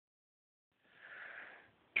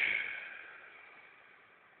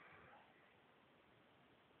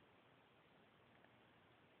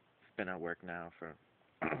been at work now for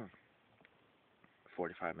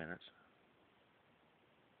 45 minutes.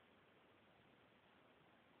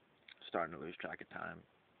 Starting to lose track of time.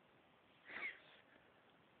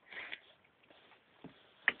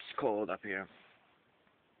 It's cold up here.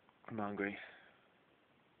 I'm hungry.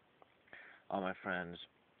 All my friends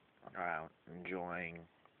are out enjoying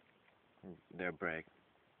their break.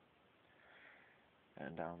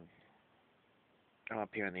 And I'm up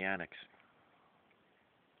here in the annex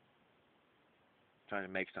trying to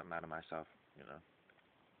make something out of myself, you know.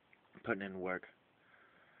 Putting in work,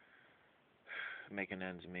 making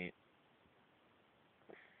ends meet.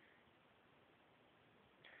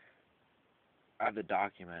 I have to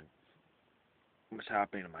document what's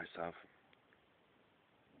happening to myself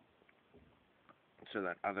so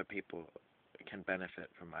that other people can benefit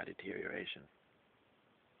from my deterioration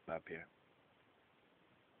up here.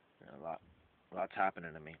 You know, lots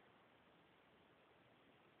happening to me.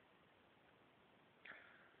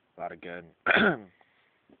 A lot of good.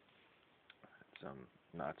 Some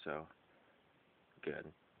not so good.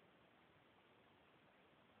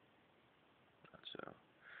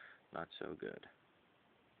 Not so good.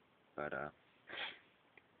 But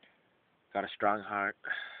got a strong heart.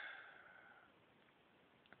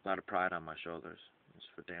 A lot of pride on my shoulders. That's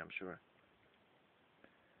for damn sure.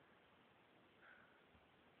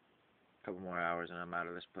 A couple more hours and I'm out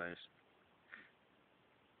of this place.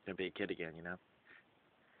 Gonna be a kid again, you know.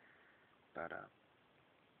 But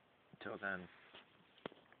until then,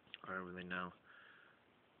 I don't really know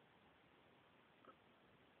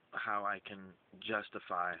how I can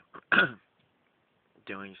justify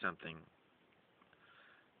doing something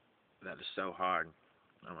that is so hard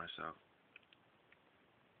on myself.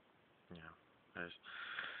 You know,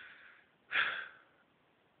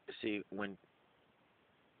 see when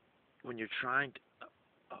you're trying to,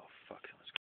 oh fuck,